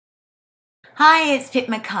Hi, it's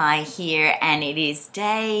pipmckay here, and it is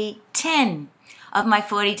day 10 of my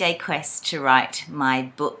 40-day quest to write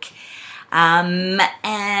my book. And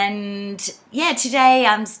yeah, today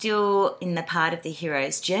I'm still in the part of the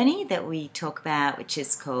hero's journey that we talk about, which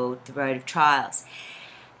is called the road of trials.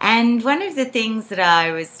 And one of the things that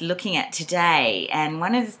I was looking at today, and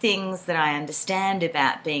one of the things that I understand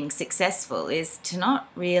about being successful, is to not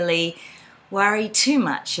really worry too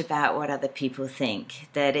much about what other people think.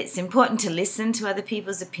 That it's important to listen to other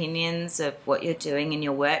people's opinions of what you're doing in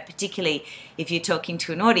your work, particularly if you're talking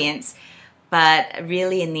to an audience. But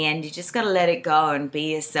really, in the end, you just got to let it go and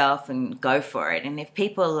be yourself and go for it. And if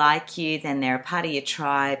people like you, then they're a part of your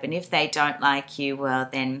tribe. And if they don't like you, well,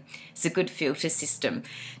 then it's a good filter system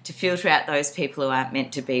to filter out those people who aren't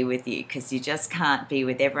meant to be with you, because you just can't be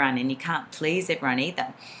with everyone and you can't please everyone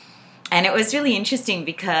either. And it was really interesting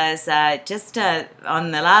because just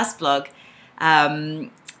on the last blog, I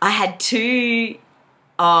had it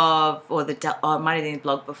might have been the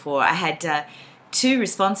blog before, I had two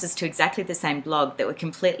responses to exactly the same blog that were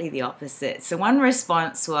completely the opposite. So one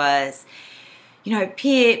response was,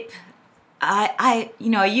 Pip, are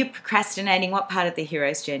you procrastinating? What part of the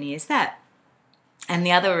hero's journey is that? And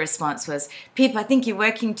the other response was, Pip, I think you're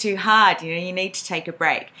working too hard. You need to take a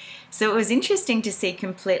break. So it was interesting to see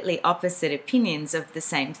completely opposite opinions of the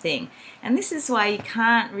same thing. And this is why you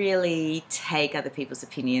can't really take other people's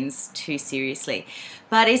opinions too seriously.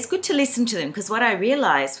 But it's good to listen to them, because what I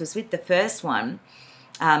realized was with the first one,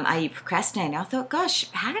 are you procrastinating? I thought, gosh,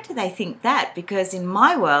 how do they think that? Because in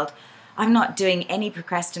my world, I'm not doing any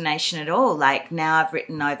procrastination at all. Like now I've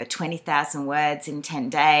written over 20,000 words in 10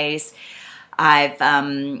 days. I've,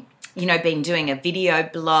 been doing a video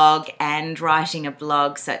blog and writing a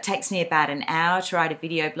blog. So it takes me about an hour to write a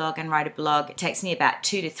video blog and write a blog. It takes me about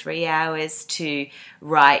 2 to 3 hours to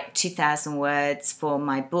write 2,000 words for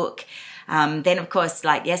my book. Then, of course,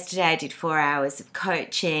 like yesterday, I did 4 hours of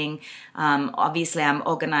coaching. Obviously, I'm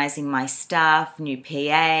organising my staff, new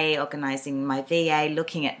PA, organising my VA,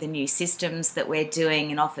 looking at the new systems that we're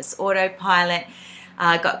doing in Office Autopilot.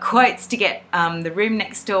 Got quotes to get the room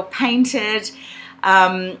next door painted,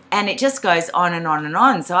 and it just goes on and on and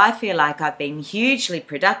on. So I feel like I've been hugely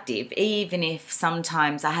productive, even if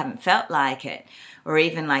sometimes I haven't felt like it, or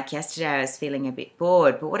even like yesterday I was feeling a bit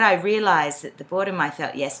bored. But what I realised that the boredom I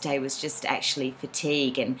felt yesterday was just actually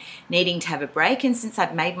fatigue and needing to have a break. And since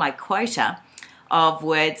I'd made my quota of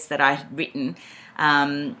words that I had written,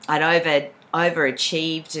 I'd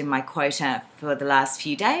overachieved in my quota for the last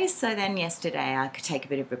few days. So then yesterday I could take a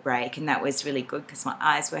bit of a break, and that was really good because my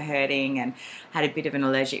eyes were hurting and had a bit of an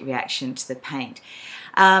allergic reaction to the paint.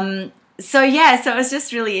 So it was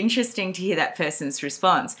just really interesting to hear that person's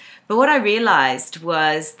response. But what I realized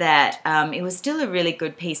was that it was still a really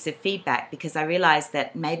good piece of feedback, because I realized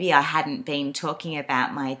that maybe I hadn't been talking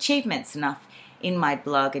about my achievements enough in my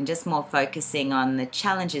blog and just more focusing on the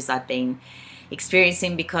challenges I've been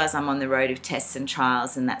experiencing, because I'm on the road of tests and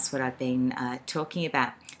trials, and that's what I've been talking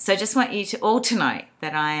about. So I just want you to all to know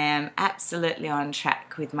that I am absolutely on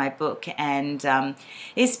track with my book, and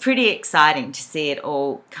it's pretty exciting to see it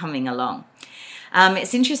all coming along.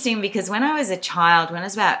 It's interesting because when I was a child, when I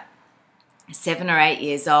was about 7 or 8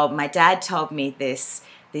 years old, my dad told me this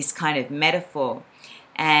kind of metaphor.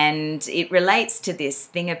 And it relates to this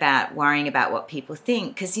thing about worrying about what people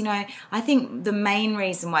think. Because, I think the main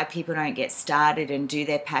reason why people don't get started and do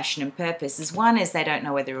their passion and purpose is, one, is they don't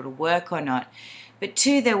know whether it'll work or not. But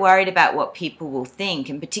two, they're worried about what people will think,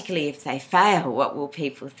 and particularly if they fail, what will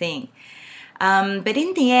people think? But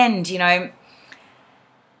in the end,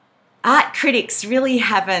 art critics really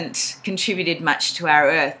haven't contributed much to our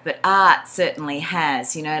earth, but art certainly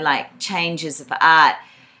has. Like changes of art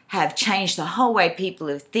have changed the whole way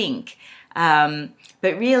people think. But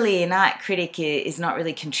really, an art critic is not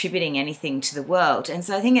really contributing anything to the world. And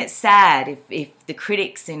so I think it's sad if the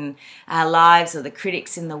critics in our lives or the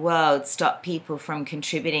critics in the world stop people from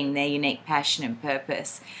contributing their unique passion and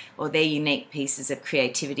purpose or their unique pieces of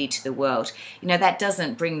creativity to the world. That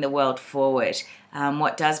doesn't bring the world forward.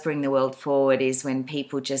 What does bring the world forward is when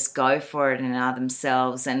people just go for it and are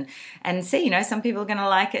themselves and see, some people are going to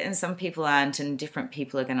like it and some people aren't, and different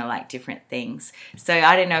people are going to like different things. So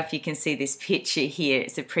I don't know if you can see this picture here.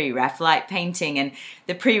 It's a pre-Raphaelite painting, and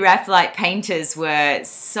the pre-Raphaelite painters were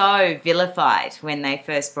so vilified when they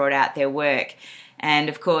first brought out their work. And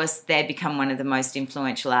of course, they become one of the most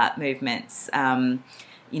influential art movements,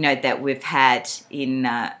 that we've had in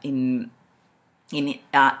art,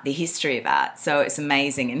 the history of art. So it's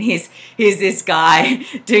amazing. And here's this guy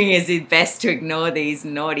doing his best to ignore these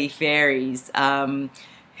naughty fairies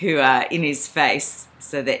who are in his face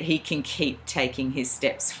so that he can keep taking his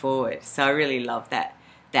steps forward. So I really love that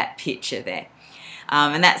picture there.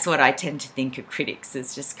 And that's what I tend to think of critics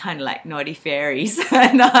as, just kind of like naughty fairies,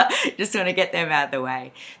 and I just want to get them out of the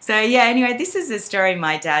way. So yeah, anyway, this is a story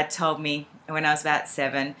my dad told me when I was about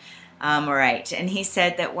 7 or 8, and he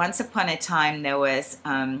said that once upon a time there was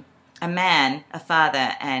a man, a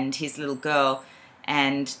father, and his little girl,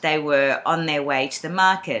 and they were on their way to the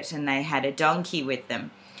market, and they had a donkey with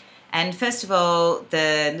them. And first of all,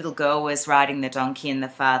 the little girl was riding the donkey, and the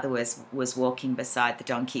father was walking beside the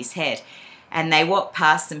donkey's head. And they walked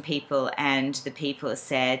past some people, and the people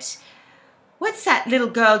said, "What's that little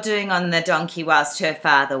girl doing on the donkey whilst her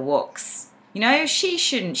father walks? You know, she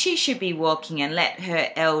should be walking, and let her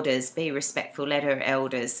elders be respectful, let her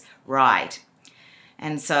elders ride."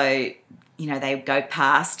 And so, you know, they go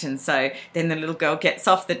past, and so then the little girl gets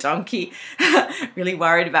off the donkey, really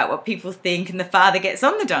worried about what people think, and the father gets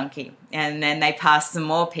on the donkey, and then they pass some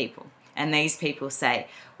more people, and these people say,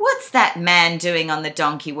 "What's that man doing on the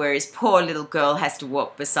donkey where his poor little girl has to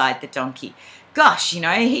walk beside the donkey? Gosh, you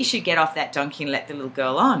know, he should get off that donkey and let the little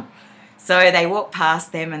girl on." So they walk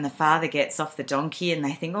past them, and the father gets off the donkey, and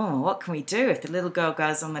they think, "Oh, what can we do? If the little girl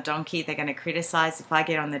goes on the donkey, they're going to criticize. If I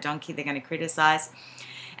get on the donkey, they're going to criticize."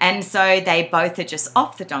 And so they both are just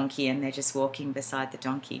off the donkey, and they're just walking beside the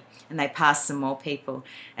donkey, and they pass some more people,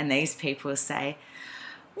 and these people say,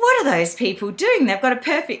 "What are those people doing? They've got a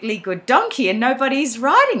perfectly good donkey and nobody's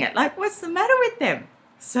riding it. Like, what's the matter with them?"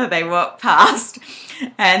 So they walk past,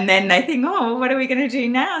 and then they think, "Oh, what are we going to do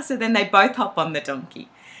now?" So then they both hop on the donkey,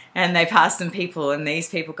 and they pass some people, and these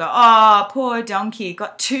people go, "Oh, poor donkey,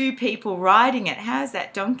 got 2 people riding it. How's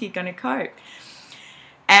that donkey going to cope?"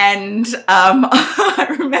 And I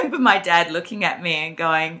remember my dad looking at me and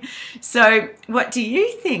going, "So what do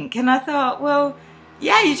you think?" And I thought, well,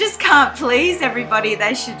 yeah, you just can't please everybody.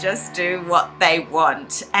 They should just do what they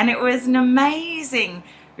want. And it was an amazing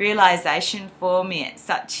realization for me at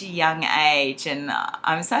such a young age. And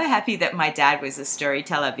I'm so happy that my dad was a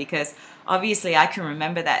storyteller, because obviously I can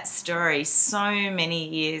remember that story so many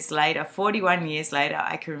years later, 41 years later,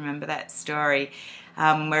 I can remember that story.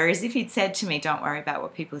 Whereas if he'd said to me, "Don't worry about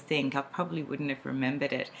what people think," I probably wouldn't have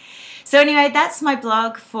remembered it. So anyway, that's my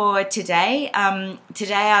blog for today.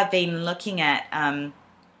 Today I've been looking at,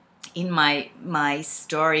 in my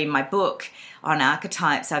story, my book on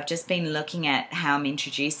archetypes, I've just been looking at how I'm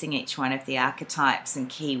introducing each one of the archetypes and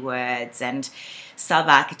keywords and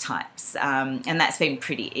sub-archetypes. And that's been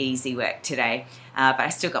pretty easy work today. But I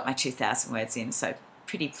still got my 2,000 words in, so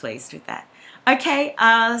pretty pleased with that. Okay,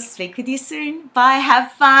 I'll speak with you soon. Bye.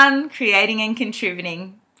 Have fun creating and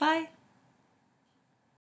contributing. Bye.